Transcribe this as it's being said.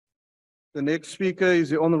The next speaker is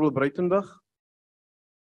the Honourable Breytenbach.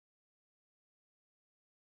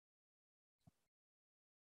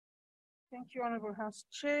 Thank you, Honourable House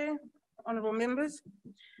Chair, Honourable Members.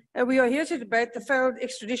 We are here to debate the failed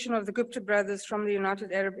extradition of the Gupta brothers from the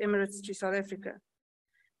United Arab Emirates to South Africa.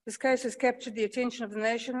 This case has captured the attention of the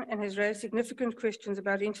nation and has raised significant questions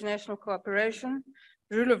about international cooperation,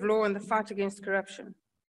 the rule of law, and the fight against corruption.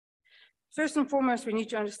 First and foremost, we need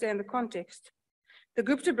to understand the context. The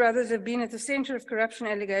Gupta brothers have been at the center of corruption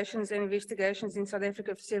allegations and investigations in South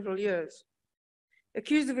Africa for several years.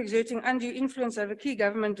 Accused of exerting undue influence over key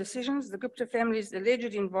government decisions, the Gupta family's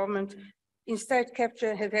alleged involvement in state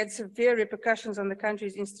capture has had severe repercussions on the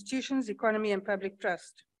country's institutions, economy, and public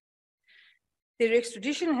trust. Their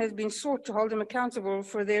extradition has been sought to hold them accountable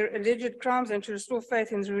for their alleged crimes and to restore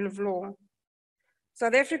faith in the rule of law.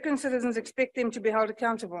 South African citizens expect them to be held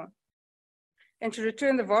accountable and to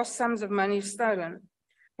return the vast sums of money stolen.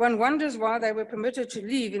 One wonders why they were permitted to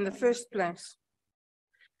leave in the first place.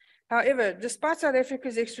 However, despite South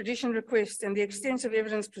Africa's extradition request and the extensive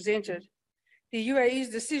evidence presented, the UAE's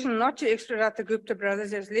decision not to extradite the Gupta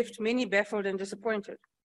brothers has left many baffled and disappointed.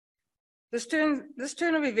 This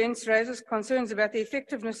turn of events raises concerns about the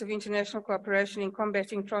effectiveness of international cooperation in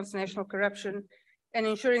combating transnational corruption and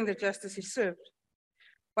ensuring that justice is served.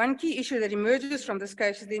 One key issue that emerges from this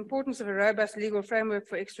case is the importance of a robust legal framework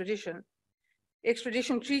for extradition.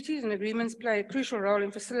 Extradition treaties and agreements play a crucial role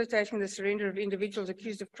in facilitating the surrender of individuals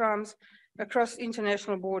accused of crimes across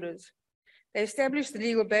international borders. They establish the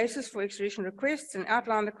legal basis for extradition requests and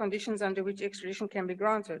outline the conditions under which extradition can be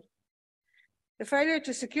granted. The failure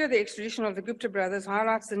to secure the extradition of the Gupta brothers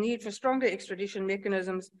highlights the need for stronger extradition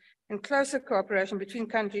mechanisms and closer cooperation between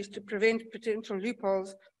countries to prevent potential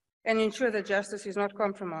loopholes and ensure that justice is not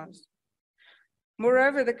compromised.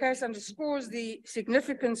 Moreover, the case underscores the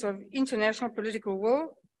significance of international political will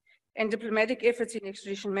and diplomatic efforts in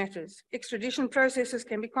extradition matters. Extradition processes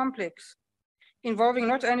can be complex, involving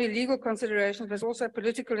not only legal considerations, but also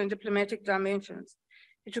political and diplomatic dimensions.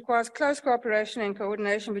 It requires close cooperation and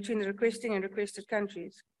coordination between the requesting and requested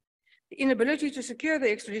countries. The inability to secure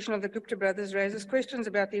the extradition of the Gupta brothers raises questions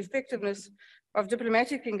about the effectiveness of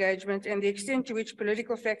diplomatic engagement and the extent to which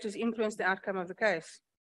political factors influence the outcome of the case.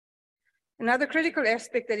 Another critical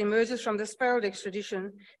aspect that emerges from this failed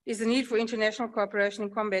extradition is the need for international cooperation in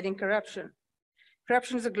combating corruption.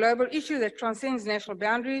 Corruption is a global issue that transcends national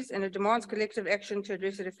boundaries, and it demands collective action to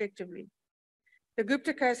address it effectively. The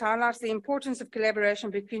Gupta case highlights the importance of collaboration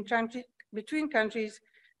between countries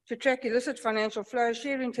to track illicit financial flows,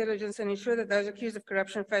 share intelligence, and ensure that those accused of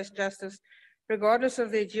corruption face justice, regardless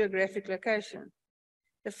of their geographic location.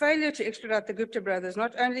 The failure to extradite the Gupta brothers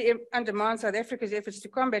not only undermines South Africa's efforts to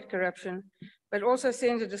combat corruption, but also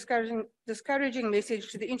sends a discouraging message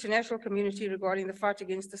to the international community regarding the fight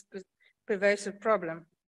against this pervasive problem.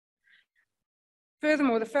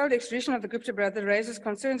 Furthermore, the failed extradition of the Gupta brothers raises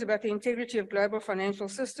concerns about the integrity of global financial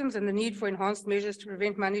systems and the need for enhanced measures to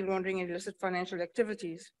prevent money laundering and illicit financial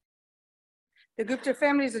activities. The Gupta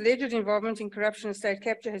family's alleged involvement in corruption and state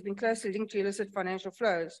capture has been closely linked to illicit financial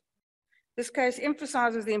flows. This case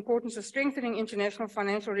emphasizes the importance of strengthening international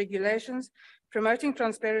financial regulations, promoting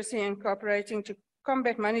transparency, and cooperating to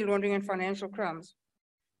combat money laundering and financial crimes.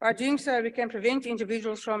 By doing so, we can prevent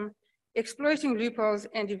individuals from exploiting loopholes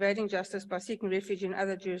and evading justice by seeking refuge in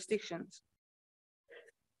other jurisdictions.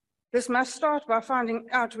 This must start by finding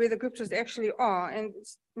out where the Guptas actually are, and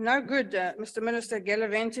it's no good, Mr. Minister,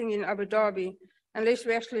 gallivanting in Abu Dhabi unless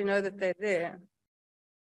we actually know that they're there.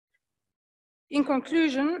 In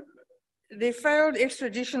conclusion, the failed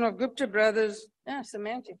extradition of Gupta brothers,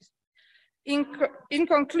 semantics. In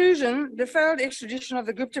conclusion, the failed extradition of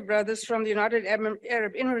the Gupta brothers from the United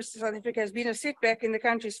Arab Emirates to South Africa has been a setback in the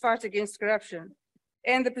country's fight against corruption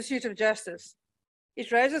and the pursuit of justice.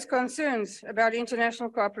 It raises concerns about international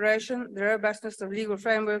cooperation, the robustness of legal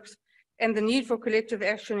frameworks, and the need for collective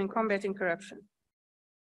action in combating corruption.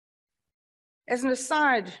 As an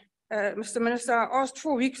aside, Mr. Minister, I asked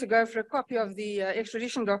 4 weeks ago for a copy of the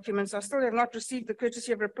extradition documents. I still have not received the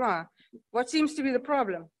courtesy of reply. What seems to be the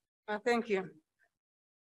problem? Thank you.